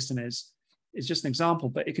ticketing system is just an example,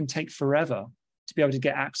 but it can take forever to be able to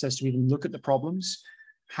get access to even look at the problems.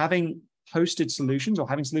 Having hosted solutions or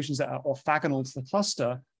having solutions that are orthogonal to the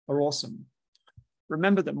cluster are awesome.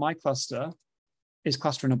 Remember that my cluster is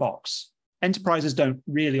cluster in a box. Enterprises don't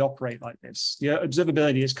really operate like this. The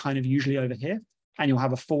observability is kind of usually over here, and you'll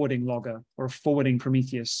have a forwarding logger or a forwarding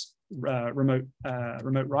Prometheus remote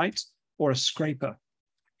write, or a scraper.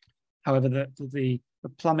 However, the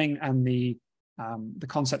plumbing and the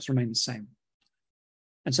concepts remain the same.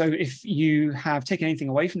 And so if you have taken anything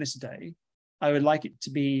away from this today, I would like it to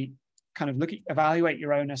be kind of evaluate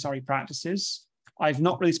your own SRE practices. I've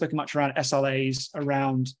not really spoken much around SLAs,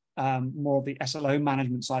 around more of the SLO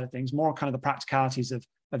management side of things, more kind of the practicalities of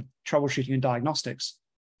troubleshooting and diagnostics.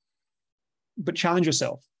 But challenge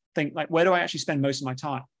yourself. Think, like, where do I actually spend most of my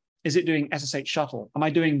time? Is it doing SSH shuttle? Am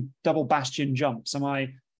I doing double bastion jumps? Am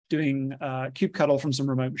I doing kubectl from some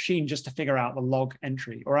remote machine just to figure out the log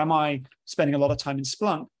entry? Or am I spending a lot of time in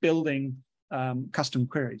Splunk building custom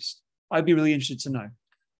queries? I'd be really interested to know,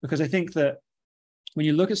 because I think that when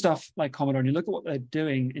you look at stuff like Komodor and you look at what they're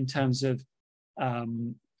doing in terms of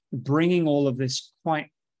bringing all of this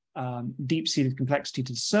quite deep-seated complexity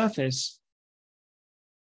to the surface,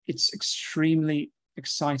 it's extremely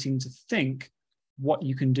exciting to think what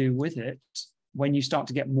you can do with it when you start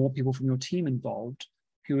to get more people from your team involved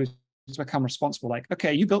who has become responsible. Like,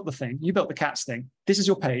 okay, you built the thing, you built the cats thing. This is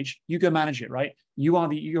your page. You go manage it, right?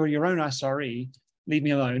 You're your own SRE. Leave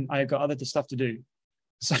me alone. I've got other stuff to do.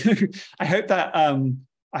 So I hope that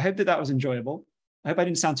that was enjoyable. I hope I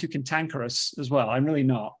didn't sound too cantankerous as well. I'm really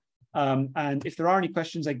not. And if there are any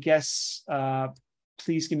questions, I guess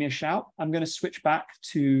please give me a shout. I'm going to switch back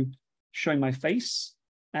to showing my face,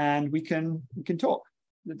 and we can talk.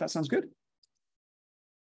 That sounds good.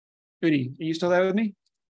 Udi, are you still there with me?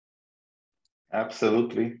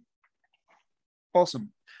 Absolutely.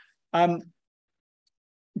 Awesome.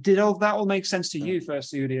 Did all that make sense to you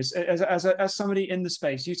first, Udi? As somebody in the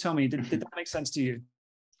space, you tell me, did that make sense to you?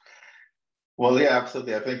 Well, yeah,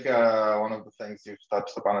 absolutely. I think one of the things you've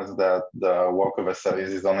touched upon is that the work of SREs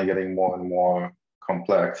is only getting more and more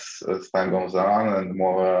complex as time goes on, and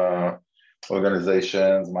more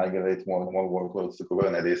organizations migrate more and more workloads to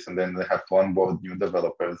Kubernetes, and then they have to onboard new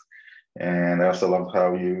developers. And I also love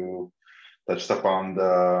how you touched upon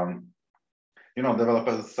the,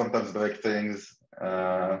 developers sometimes break things,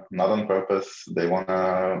 not on purpose. They want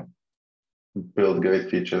to build great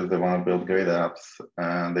features, they want to build great apps,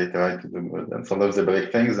 and they try to do it. And sometimes they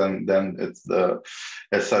break things, and then it's the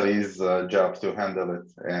SRE's job to handle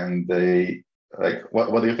it. And they, like,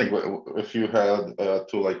 what do you think? If you had a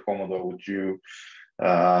tool like Komodor, would you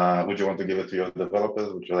want to give it to your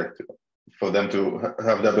developers? Would you like for them to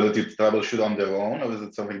have the ability to troubleshoot on their own, or is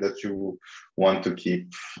it something that you want to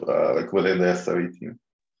keep within the SRE team?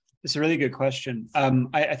 It's a really good question.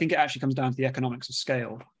 I think it actually comes down to the economics of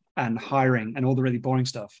scale. and hiring and all the really boring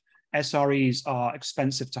stuff. SREs are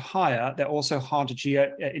expensive to hire. They're also hard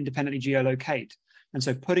to independently geolocate. And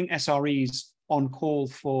so putting SREs on call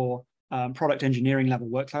for product engineering level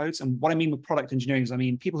workloads. And what I mean with product engineering is I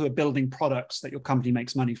mean people who are building products that your company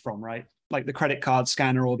makes money from, right? Like the credit card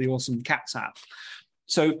scanner or the awesome Cats app.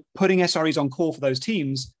 So putting SREs on call for those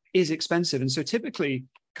teams is expensive. And so typically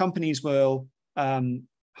companies will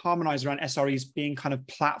harmonize around SREs being kind of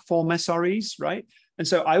platform SREs, right? And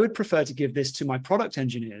so I would prefer to give this to my product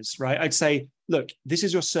engineers, right? I'd say, look, this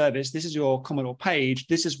is your service. This is your Komodor page.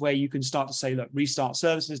 This is where you can start to say, look, restart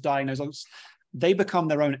services, diagnose. They become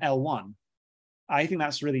their own L1. I think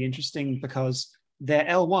that's really interesting because they're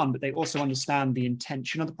L1, but they also understand the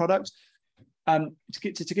intention of the product. To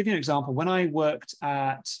give you an example, when I worked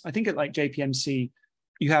at, I think at like JPMC,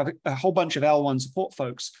 you have a whole bunch of L1 support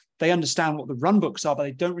folks. They understand what the run books are, but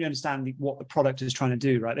they don't really understand what the product is trying to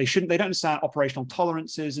do, right? They don't understand operational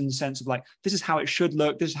tolerances in the sense of like, this is how it should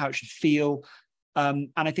look, this is how it should feel.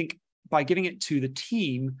 And I think by giving it to the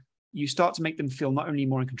team, you start to make them feel not only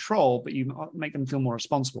more in control, but you make them feel more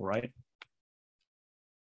responsible, right?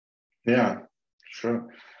 Yeah, sure.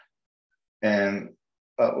 And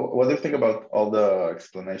what do you think about all the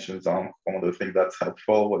explanations on Komodor? Do you think that's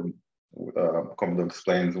helpful when Komodor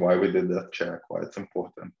explains why we did that check, why it's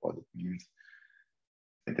important, what it means?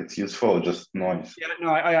 I think it's useful, just noise. Yeah, no,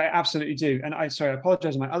 I absolutely do. And I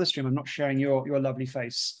apologize on my other stream. I'm not sharing your lovely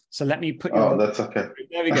face. So let me put your. Oh, that's okay.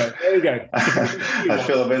 There we go. There we go. I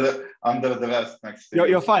feel a bit under the vest next to you.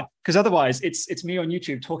 You're fine. Because otherwise it's me on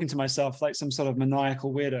YouTube talking to myself like some sort of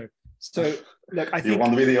maniacal weirdo. So look, I think you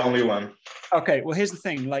won't be the only one. Okay, well, here's the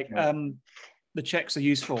thing. Like the checks are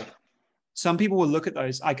useful. Some people will look at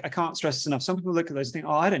those. I can't stress this enough. Some people look at those and think,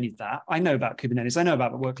 oh, I don't need that. I know about Kubernetes. I know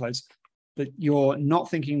about the workloads. But you're not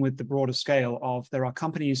thinking with the broader scale of there are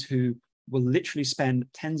companies who will literally spend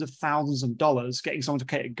tens of thousands of dollars getting someone to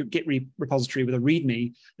create a Git repository with a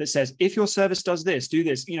README that says, if your service does this, do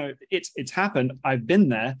this. You know, it's happened. I've been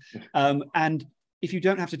there. And if you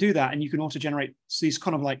don't have to do that and you can also generate these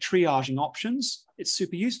kind of like triaging options, it's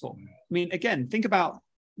super useful. I mean, again, think about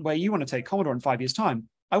where you want to take Komodor in 5 years' time.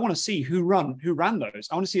 I want to see who ran those.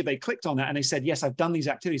 I want to see if they clicked on that and they said, yes, I've done these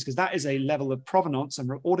activities, because that is a level of provenance and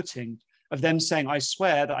auditing of them saying, I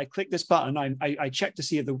swear that I clicked this button, I checked to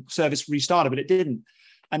see if the service restarted, but it didn't.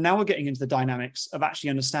 And now we're getting into the dynamics of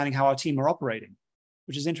actually understanding how our team are operating,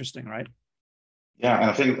 which is interesting, right? Yeah, and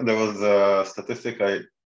I think there was a statistic I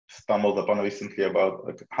stumbled upon recently about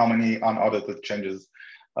like how many unaudited changes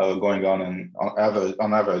are going on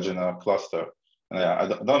average in a cluster. I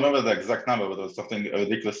don't remember the exact number, but it was something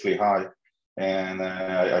ridiculously high. And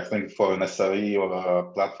I think for an SRE or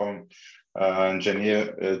a platform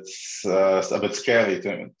engineer, it's a bit scary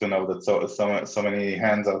to know that so many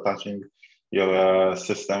hands are touching your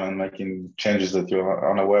system and making changes that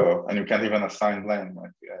you're unaware of, and you can't even assign blame.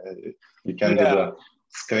 Like you can do the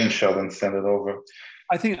screenshot and send it over.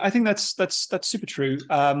 I think that's super true.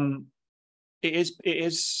 It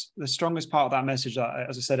is the strongest part of that message that,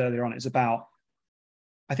 as I said earlier on, is about.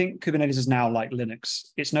 I think Kubernetes is now like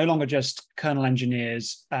Linux. It's no longer just kernel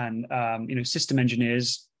engineers and system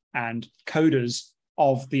engineers and coders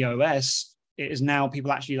of the OS. It is now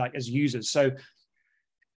people actually like as users. So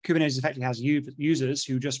Kubernetes effectively has users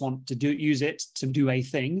who just want to use it to do a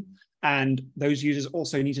thing. And those users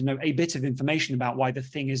also need to know a bit of information about why the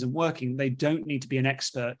thing isn't working. They don't need to be an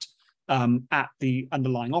expert at the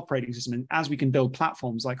underlying operating system. And as we can build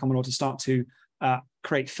platforms like Komodor to start to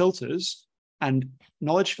create filters and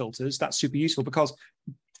knowledge filters, that's super useful, because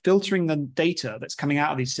filtering the data that's coming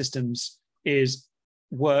out of these systems is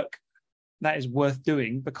work that is worth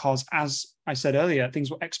doing, because as I said earlier, things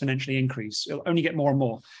will exponentially increase. It'll only get more and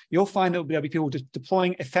more. You'll find there'll be people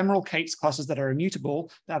deploying ephemeral K8s clusters that are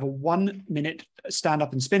immutable, that have a 1 minute stand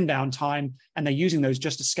up and spin down time, and they're using those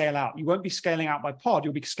just to scale out. You won't be scaling out by pod,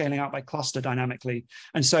 you'll be scaling out by cluster dynamically.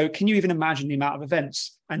 And so can you even imagine the amount of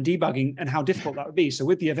events and debugging and how difficult that would be? So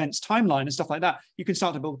with the events timeline and stuff like that, you can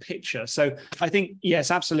start to build a picture. So I think, yes,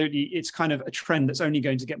 absolutely, it's kind of a trend that's only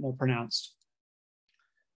going to get more pronounced.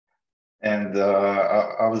 And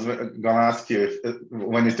I was going to ask you if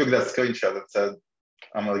when you took that screenshot, it said,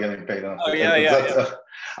 "I'm not getting paid." Oh yeah.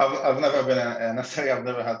 I've never been an SRE. I've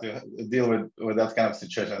never had to deal with that kind of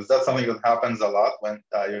situation. Is that something that happens a lot when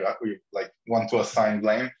you like want to assign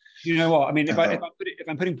blame? You know what I mean?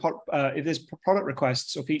 If there's product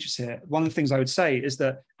requests or features here, one of the things I would say is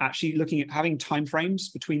that actually looking at having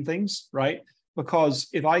timeframes between things, right? Because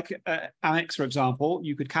if Amex, for example,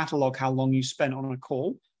 you could catalog how long you spent on a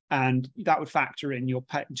call, and that would factor in your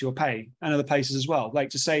pay and other places as well. Like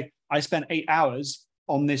to say, I spent 8 hours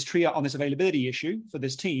on this availability issue for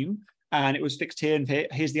this team, and it was fixed here, and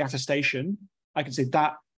here's the attestation. I can say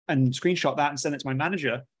that and screenshot that and send it to my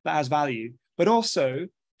manager. That has value. But also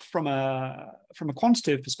from a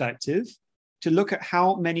quantitative perspective, to look at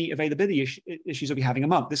how many availability issues are we having a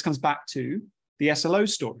month. This comes back to the SLO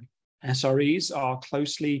story. SREs are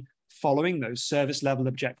closely following those service level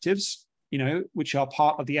objectives, which are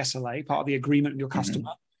part of the SLA, part of the agreement with your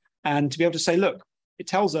customer. And to be able to say, look, it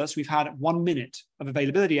tells us we've had 1 minute of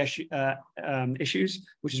availability issues,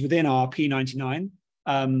 which is within our P99,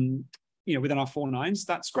 within our 4 nines.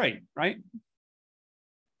 That's great, right?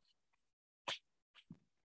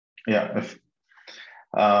 Yeah.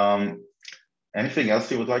 Anything else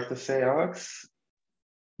you would like to say, Alex?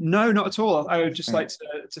 No, not at all. I would just like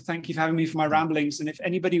to thank you for having me for my ramblings. And if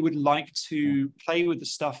anybody would like to play with the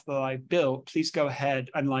stuff that I built, please go ahead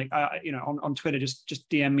and on Twitter, just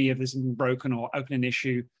DM me if there's something broken or open an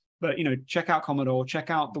issue. But check out Komodor, check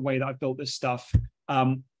out the way that I've built this stuff.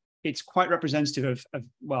 It's quite representative of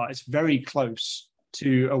it's very close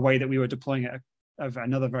to a way that we were deploying it of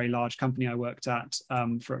another very large company I worked at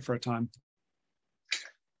for a time.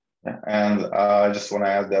 Yeah, and I just want to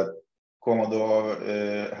add that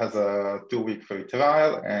Komodor has a 2-week free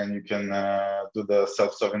trial, and you can do the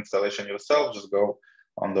self-serve installation yourself. Just go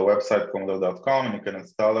on the website komodor.com and you can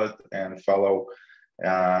install it and follow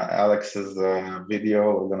Alex's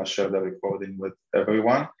video. We're going to share the recording with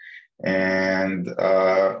everyone, and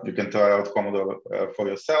you can try out Komodor for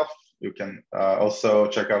yourself. You can also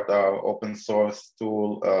check out our open source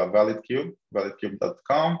tool,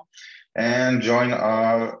 validcube.com, and join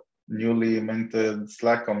our newly minted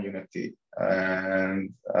Slack community.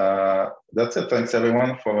 And that's it. Thanks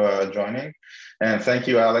everyone for joining. And thank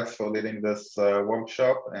you, Alex, for leading this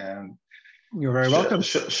workshop and you're very welcome.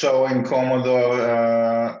 Showing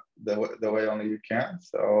Komodor the way only you can.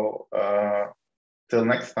 So till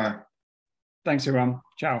next time. Thanks, everyone.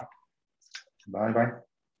 Ciao. Bye-bye.